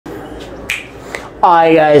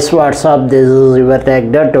Hi guys, what's up? This is your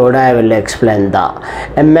tech dot. Today I will explain the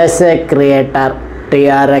MSI Creator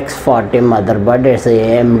TRX40 motherboard. It's a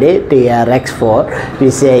AMD TRX4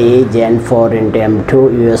 PCIe Gen4 into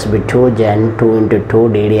M.2 USB2 Gen2x2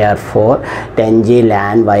 DDR4 10G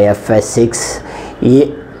LAN Wi-Fi 6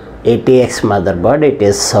 eATX motherboard. It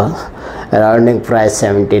is rounding price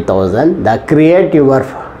 70,000. The create your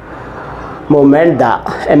moment. The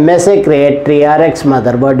MSI Create TRX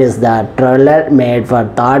motherboard is the tailor made for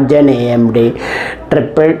 3rd gen AMD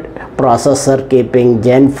triple processor keeping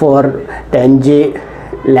Gen 4 10G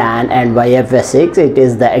LAN and Wi-Fi 6. It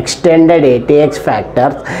is the extended ATX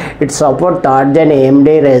factors. It supports 3rd gen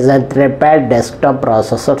AMD ryzen triple desktop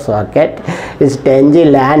processor socket. It's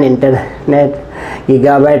 10G LAN internet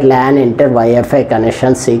gigabyte LAN inter Wi-Fi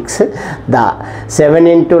connection 6. The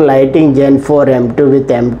 7x lighting Gen 4 M2 with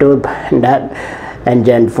M2 and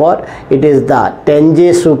Gen 4. It is the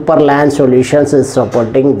 10G Super LAN solutions is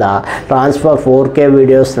supporting the transfer 4K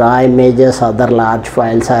videos, raw images, other large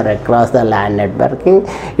files are across the LAN networking.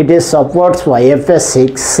 It is supports Wi-Fi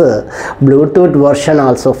 6, Bluetooth version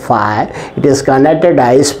also 5. It is connected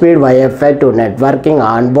high-speed Wi-Fi to networking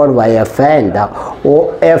onboard Wi-Fi and the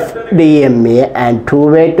OFDMA and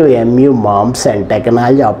two-way to MU-MIMO and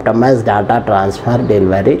technology optimized data transfer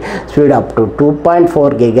delivery speed up to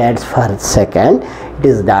 2.4 GHz per second. It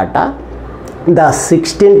is data. The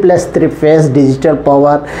 16 plus 3 phase digital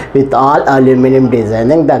power with all aluminum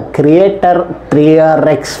designing. The Creator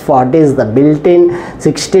TRX40 is the built-in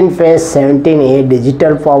 16 phase 17A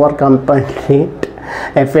digital power complete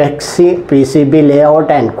FXC PCB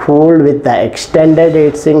layout and cooled with the extended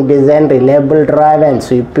heatsink design, reliable drive and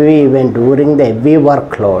CPU even during the heavy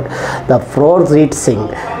workload. The froze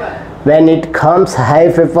heatsink. When it comes high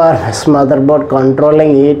performance motherboard,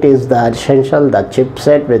 controlling it is the essential. The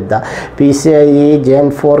chipset with the PCIe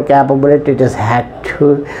Gen4 capability, it is had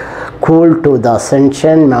to cool to the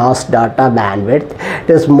essential mass data bandwidth. It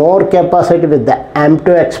is more capacity with the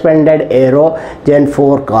M.2 expanded Aero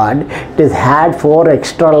Gen4 card. It is had 4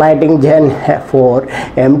 extra lighting Gen4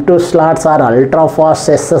 M.2 slots are ultra fast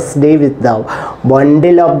SSD with the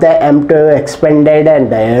bundle of the M.2 expanded and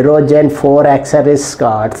the Aero Gen4 accessories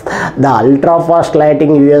cards. The ultra fast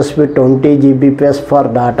lighting USB 20 Gbps for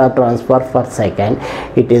data transfer per second.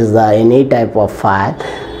 It is the any type of file.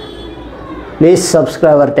 Please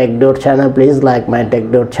subscribe our Tech Dot channel. Please like my Tech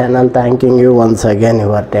Dot channel. Thanking you once again,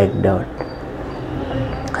 your Tech Dot.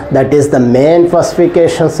 That is the main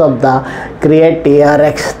specifications of the Create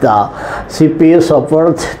TRX. The CPU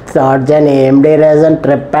supports 3rd gen AMD Ryzen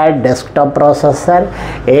triple desktop processor,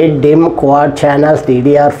 8 DIMM quad channels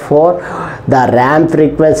DDR4. The RAM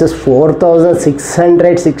frequency is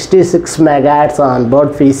 4666 MHz on board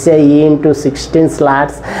PCIe into 16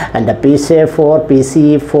 slots and the PCIe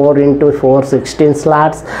 4 into 416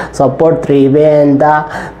 slots. Support 3-way and the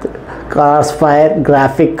Crossfire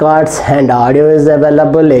graphic cards and audio is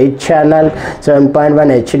available. 8 channel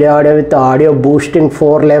 7.1 HD audio with audio boosting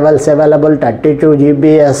 4 levels available. 32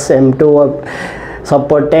 GB M.2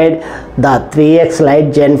 supported. The 3x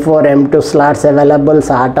Lite Gen 4 M.2 slots available.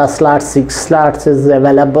 SATA slots 6 slots is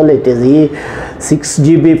available. It is 6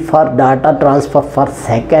 GB for data transfer per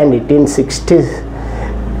second. It in 60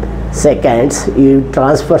 seconds you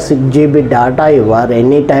transfer 6 GB data. You are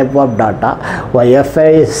any type of data.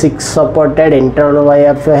 Wi-Fi 6 supported, internal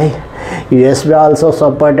Wi-Fi. USB also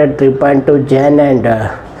supported 3.2 Gen and the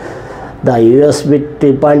USB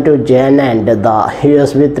 3.2 Gen and the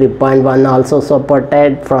USB 3.1 also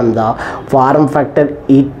supported from the form factor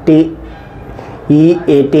eATX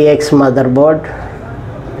motherboard.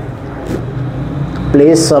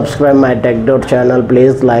 Please subscribe my Tech Dot channel.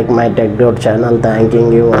 Please like my Tech Dot channel.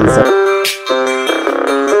 Thanking you once again.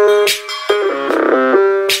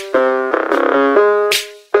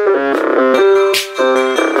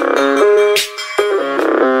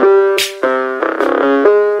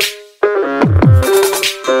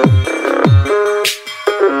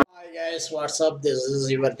 Hi guys, what's up? This is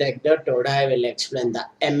your Tech Dot. Today I will explain the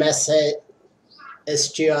MSI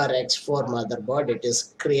sTRX4 motherboard. It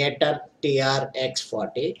is Creator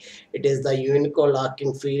TRX40. It is the Unico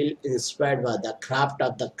locking field inspired by the craft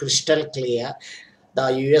of the crystal clear. The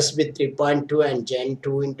USB 3.2 and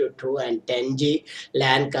Gen2x2 and 10G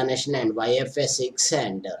LAN connection and Wi-Fi 6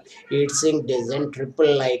 and heatsink design,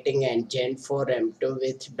 triple lighting and Gen 4 M2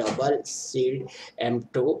 with double sealed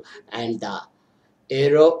M2 and the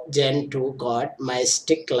Aero Gen 2 got my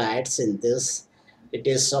stick lights in this. It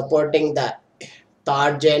is supporting the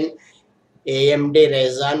 3rd gen AMD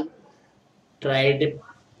Ryzen tried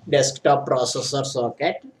desktop processor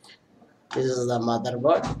socket. This is the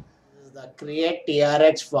motherboard. This is The create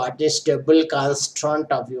TRX40 stable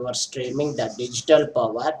constant of your streaming the digital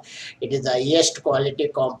power. It is the highest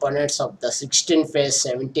quality components of the 16-phase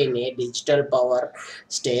 17A digital power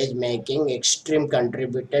stage, making extreme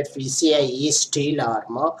contributed PCIe steel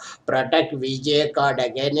armor, protect VGA card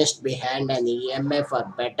against behind and EMA for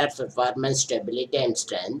better performance, stability and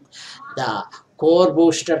strength. The core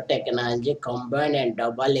booster technology combined and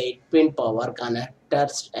double 8-pin power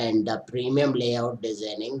connectors and the premium layout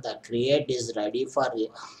designing. The create is ready for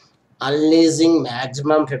unleashing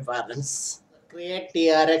maximum performance. Create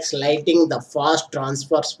TRX lighting the fast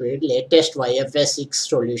transfer speed. Latest Wi-Fi 6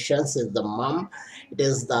 solutions is the MUM. It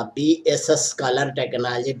is the BSS color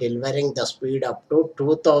technology delivering the speed up to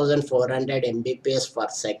 2400 Mbps per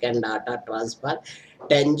second data transfer.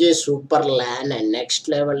 10G Super LAN and next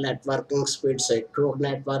level networking speed, secure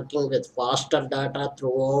networking with faster data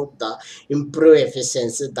throughout the improve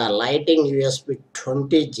efficiency. The lighting USB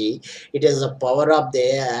 20G. It is the power of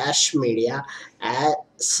the Ash Media as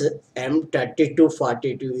M.2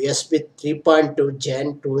 USB 3.2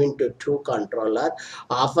 Gen2x2 controller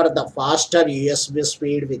offer the faster USB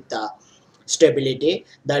speed with the stability.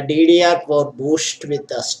 The DDR4 boost with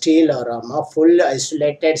the steel armor, full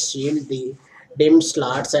isolated shield, the dim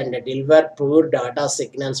slots and deliver pure data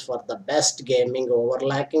signals for the best gaming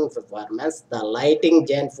overlocking performance. The lighting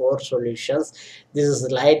Gen4 solutions. This is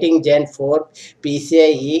lighting Gen4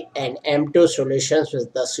 PCIe and M.2 solutions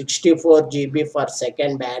with the 64 GB per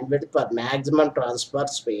second bandwidth for maximum transfer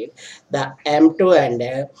speed. The M.2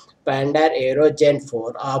 and Panda Aero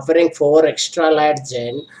Gen4 offering 4 extra light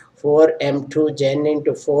Gen 4 M.2 Gen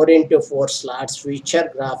into 4 into 4 slots,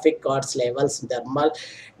 feature graphic cards levels, thermal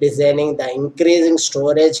designing, the increasing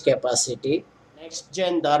storage capacity. Next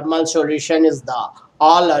gen thermal solution is the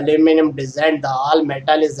all aluminum design. The all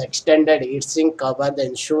metal is extended heatsink cover, the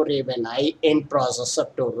ensure even high-end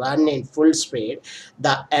processor to run in full speed.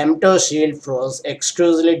 The M.2 shield froze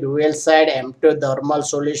exclusively dual side M.2 thermal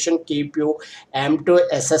solution keep you M.2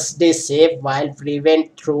 SSD safe while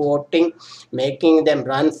prevent throttling, making them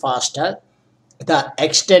run faster. The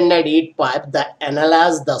extended heat pipe, the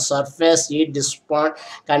analyze the surface heat dissipation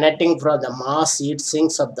connecting from the mass heat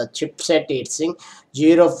sinks of the chipset heatsink.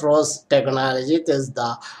 Zero frost technology. This is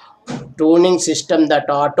the tuning system that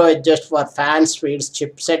auto adjust for fan speeds,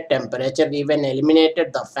 chipset temperature, even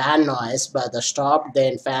eliminated the fan noise by the stop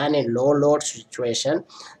then fan in low load situation.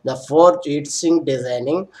 The fourth heatsink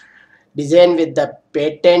design with the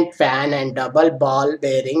patent fan and double ball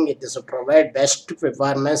bearing. It is to provide best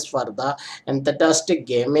performance for the enthusiastic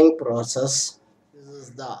gaming process. This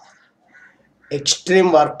is the extreme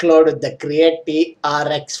workload with the Create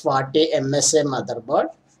TRX40 MSI motherboard.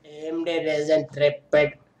 AMD Ryzen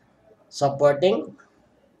threadripper supporting.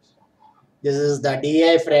 This is the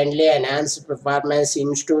DI friendly enhanced performance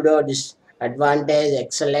in studio advantage,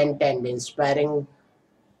 excellent and inspiring.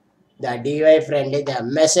 The DI friendly, the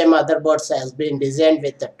MSI motherboards has been designed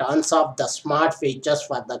with tons of the smart features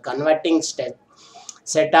for the converting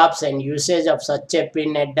setups and usage of such a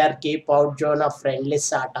pin header, keep out zone of friendly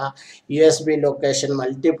SATA, USB location,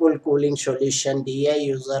 multiple cooling solution, DI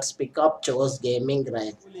users pick up chose gaming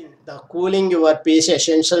right. The cooling your PC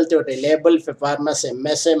essential to reliable performance.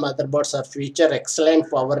 MSI motherboards are feature excellent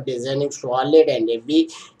power designing, solid and heavy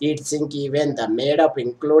heatsink, even the made up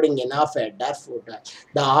including enough header footer.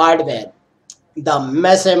 The hardware. The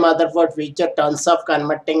MSI motherboard feature tons of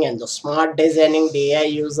converting and the smart designing DI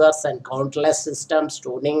users and countless systems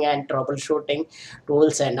tuning and troubleshooting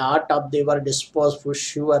tools and art of the your dispose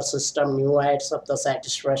push your system new heights of the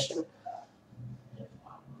satisfaction.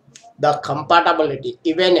 The compatibility.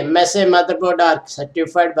 Even MSI motherboard are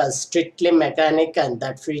certified by strictly mechanic and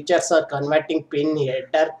that features are converting pin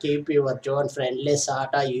header, keep your zone friendly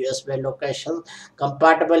SATA USB location,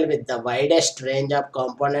 compatible with the widest range of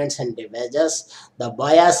components and devices, the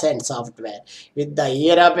BIOS and software. With the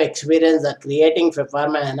year of experience, the creating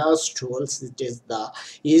performance enhanced tools, it is the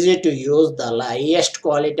easy to use, the highest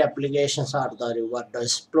quality applications are the reward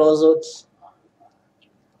explosive.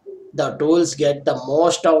 The tools get the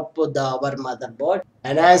most output the our motherboard.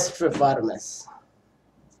 Enhanced performance.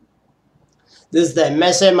 This the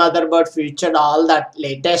MSI motherboard featured all that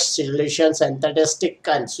latest solutions, synthetic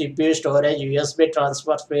and CPU storage, USB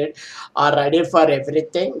transfer speed are ready for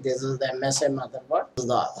everything. This is the MSI motherboard. This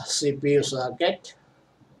is the CPU circuit.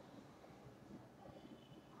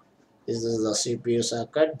 This is the CPU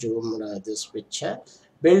circuit. Zoom this picture.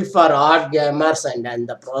 Built for hard gamers and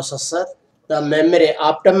the processor. The memory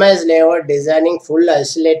optimized layout designing full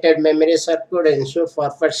isolated memory circuit ensure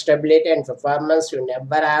perfect stability and performance. You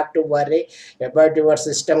never have to worry about your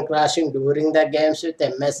system crashing during the games with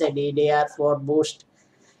MSI DDR4 boost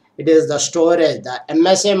It is the storage. The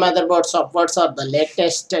MSI motherboard supports are the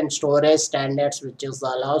latest and storage standards, which is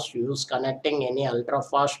allows use connecting any ultra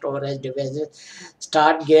fast storage devices,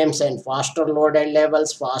 start games and faster loaded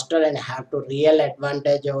levels faster, and have to real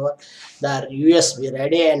advantage over the USB.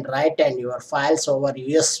 Ready and write and your files over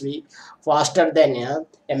USB faster than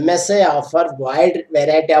MSI offer wide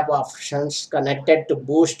variety of options connected to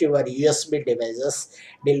boost your USB devices,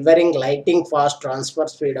 delivering lightning fast transfer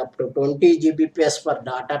speed up to 20 Gbps per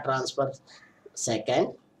data transfer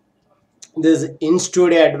second. These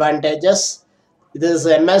in-studio advantages. These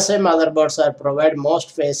MSI motherboards are provide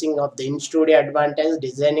most facing of the in-studio advantage,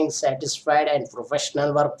 designing satisfied and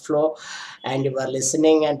professional workflow, and your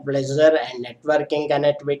listening and pleasure and networking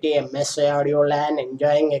connectivity, MSI audio LAN,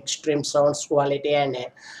 enjoying extreme sounds quality and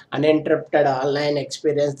uninterrupted online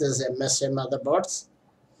experience. These MSI motherboards.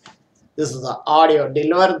 This is the audio.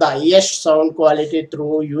 Deliver the highest sound quality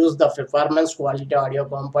through use the performance quality audio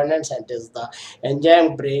components, and is the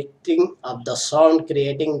engine breaking of the sound,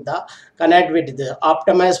 creating the connectivity. The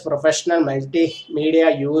optimized professional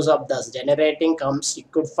multimedia use of the generating comes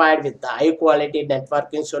equipped with the high quality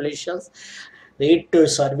networking solutions. Read to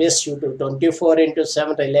service you to 24 into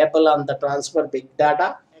 7 reliable on the transfer big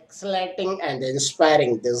data. Exciting and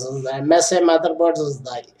inspiring. This is the MSA motherboards is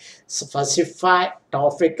the specify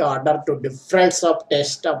topic order to difference of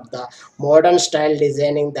test of the modern style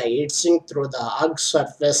designing the heatsink through the hug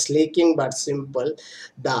surface leaking but simple.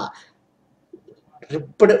 The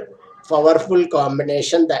ripped powerful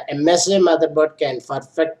combination. The MSA motherboard can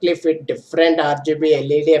perfectly fit different RGB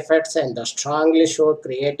LED effects and the strongly show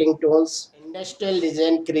creating tones. Industrial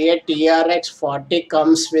design create TRX40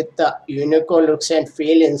 comes with the unique looks and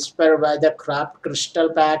feel inspired by the craft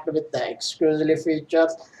crystal packed with the exclusive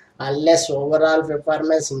features, unless overall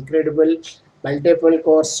performance incredible multiple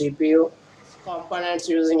core CPU components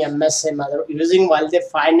using MSI mother using one of the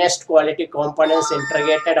finest quality components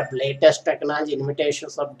integrated of latest technology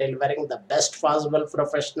invitations of delivering the best possible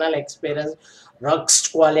professional experience,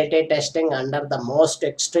 rugged quality testing under the most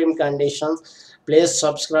extreme conditions. Please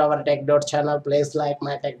subscribe our tech channel. Please like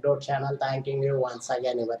my tech channel. Thanking you once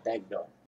again, your tech.